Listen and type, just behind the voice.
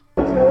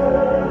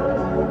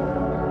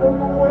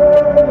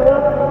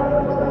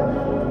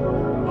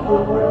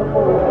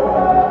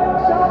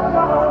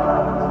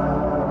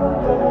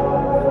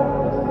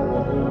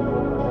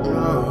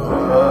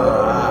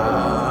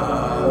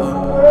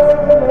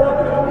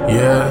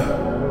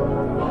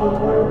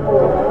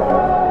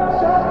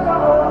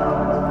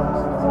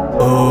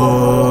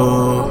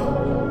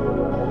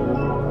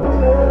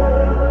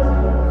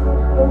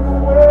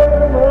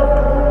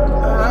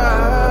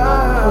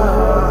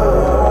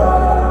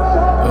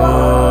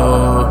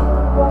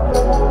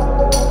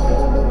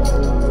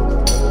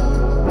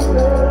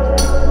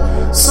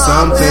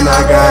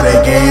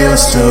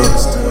used to.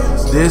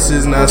 This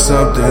is not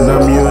something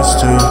I'm used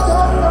to.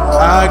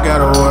 I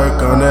gotta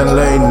work on that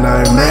late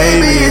night.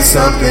 Maybe it's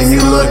something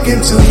you look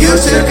into. You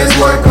should just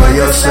work on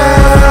yourself.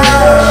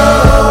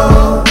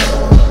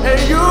 And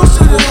you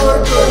should just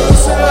work on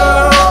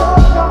yourself.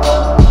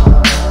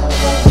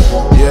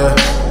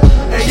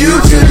 Yeah. And you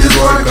should just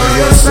work on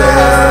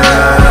yourself.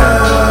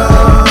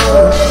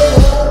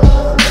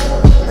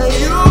 And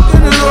you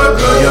can just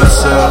work on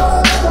yourself.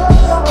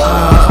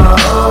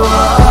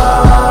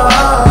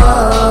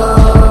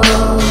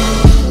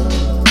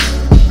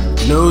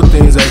 New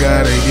things I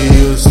gotta get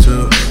used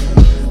to.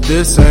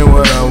 This ain't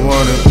what I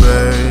wanted,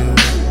 babe.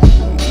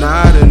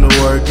 Not in the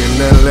work in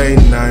that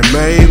late night.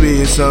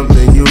 Maybe it's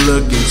something you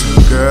look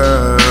into,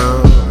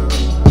 girl.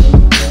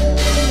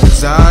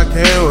 Cause I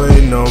can't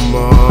wait no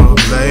more.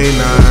 Late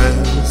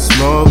night,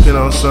 smoking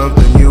on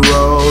something you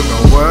roll.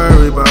 Don't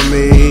worry about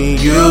me.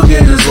 You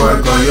can just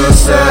work on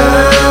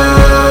yourself.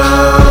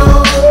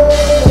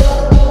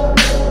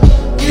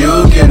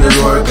 You can just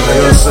work on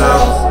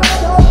yourself.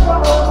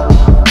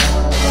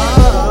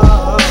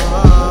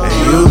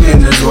 You can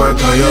just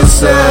work on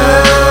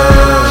yourself.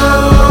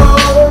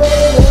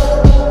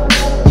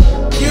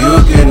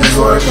 You can just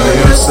work on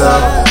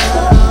yourself.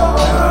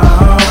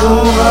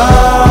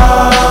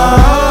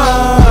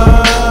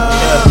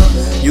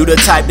 You the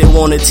type that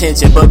want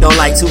attention, but don't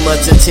like too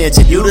much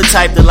attention. You the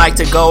type that like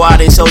to go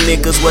out and show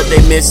niggas what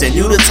they missing.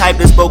 You the type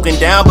that's broken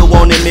down, but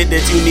won't admit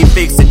that you need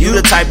fixing. You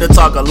the type to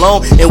talk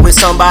alone and with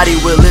somebody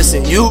will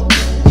listen. You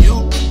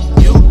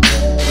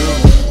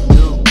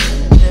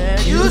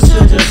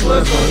should just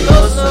work on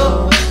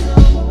yourself.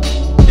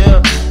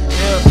 Yeah.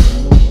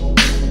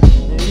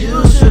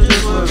 You should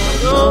just work on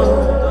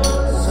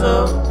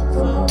yourself.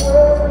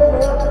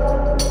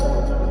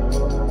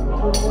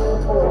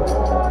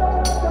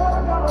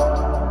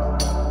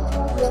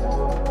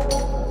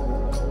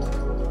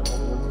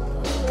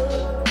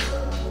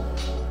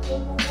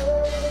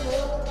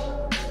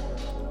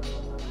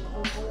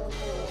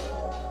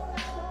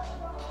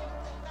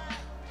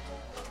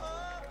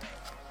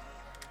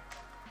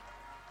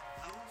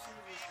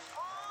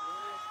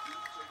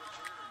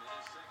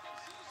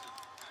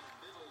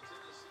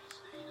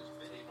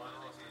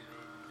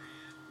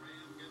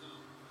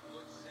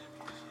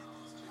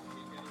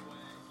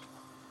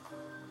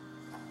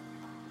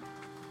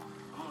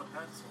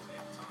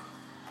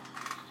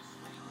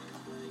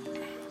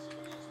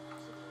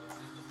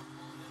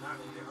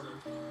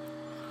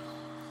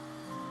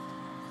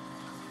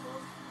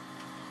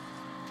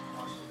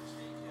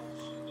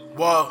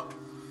 Whoa.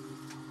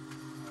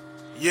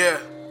 Yeah.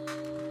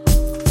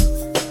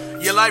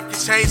 Your life can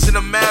change in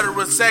a matter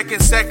of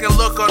seconds. Second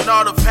look on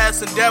all the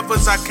past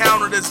endeavors I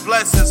counted as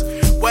blessings.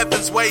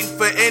 Weapons waiting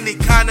for any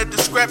kind of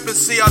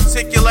discrepancy.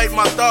 Articulate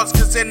my thoughts,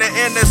 cause in the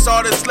end that's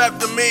all that's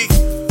left of me.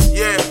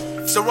 Yeah.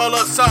 So roll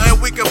up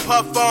something we can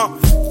puff on.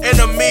 In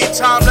the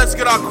meantime, let's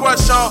get our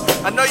crush on.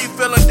 I know you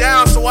feeling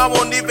down, so I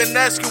won't even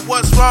ask you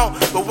what's wrong.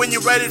 But when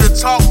you're ready to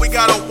talk, we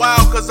got a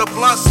while, cause the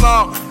blunt's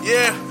long.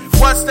 Yeah.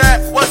 What's that?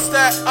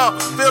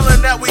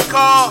 Feeling that we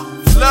call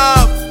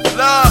love.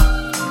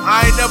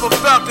 I ain't never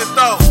felt it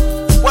though.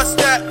 What's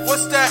that?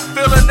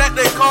 Feeling that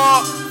they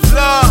call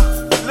love.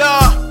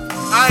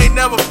 I ain't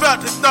never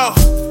felt it though.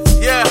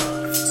 Yeah.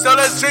 So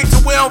let's drink till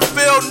we don't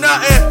feel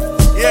nothing.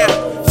 Yeah.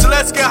 So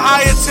let's get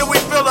high until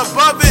we feel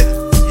above it.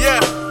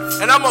 Yeah.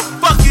 And I'ma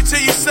fuck you till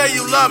you say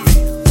you love me.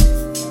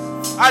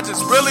 I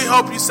just really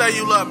hope you say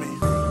you love me.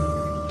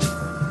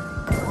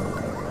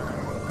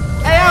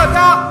 Hey, yo,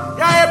 dog.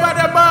 Y'all hear about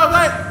that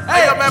motherfucker?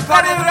 Hey, yo, man,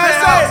 party in that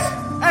Penthouse.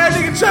 Hey, that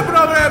nigga tripping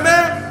over there,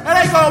 man. And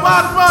they going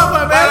wild as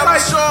motherfucker, man.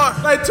 It's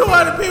like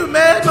 200 people,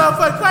 man. This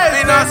motherfucker crazy,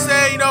 you know what I'm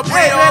saying? You know,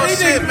 bring all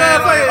shit,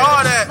 man. Like,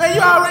 all that. Man,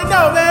 you already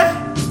know,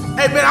 man.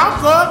 Hey, man, I'm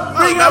good.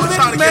 Bring your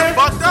niggas, man. Get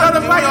fucked up.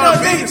 To bring on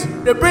the beach.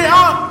 To bring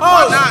all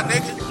Why not,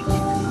 nigga?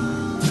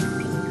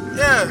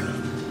 Yeah.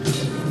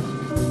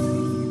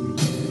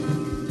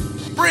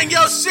 Bring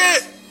your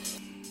shit.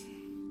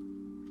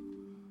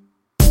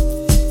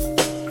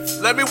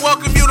 Let me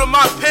welcome you to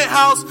my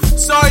penthouse.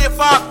 Sorry if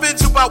I offend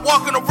you by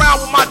walking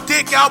around with my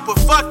dick out, but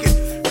fuck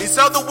it. These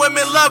other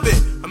women love it,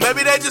 or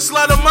maybe they just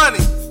love the money.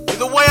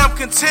 Either way, I'm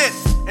content,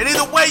 and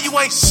either way, you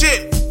ain't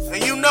shit,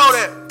 and you know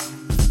that.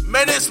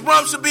 Man, this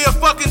rum should be a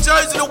fucking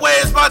jersey the way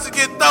it's about to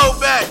get thrown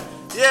back.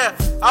 Yeah,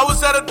 I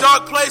was at a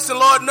dark place, and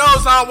Lord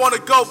knows I don't want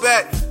to go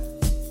back.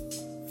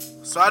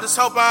 So I just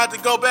hope I have to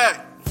go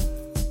back.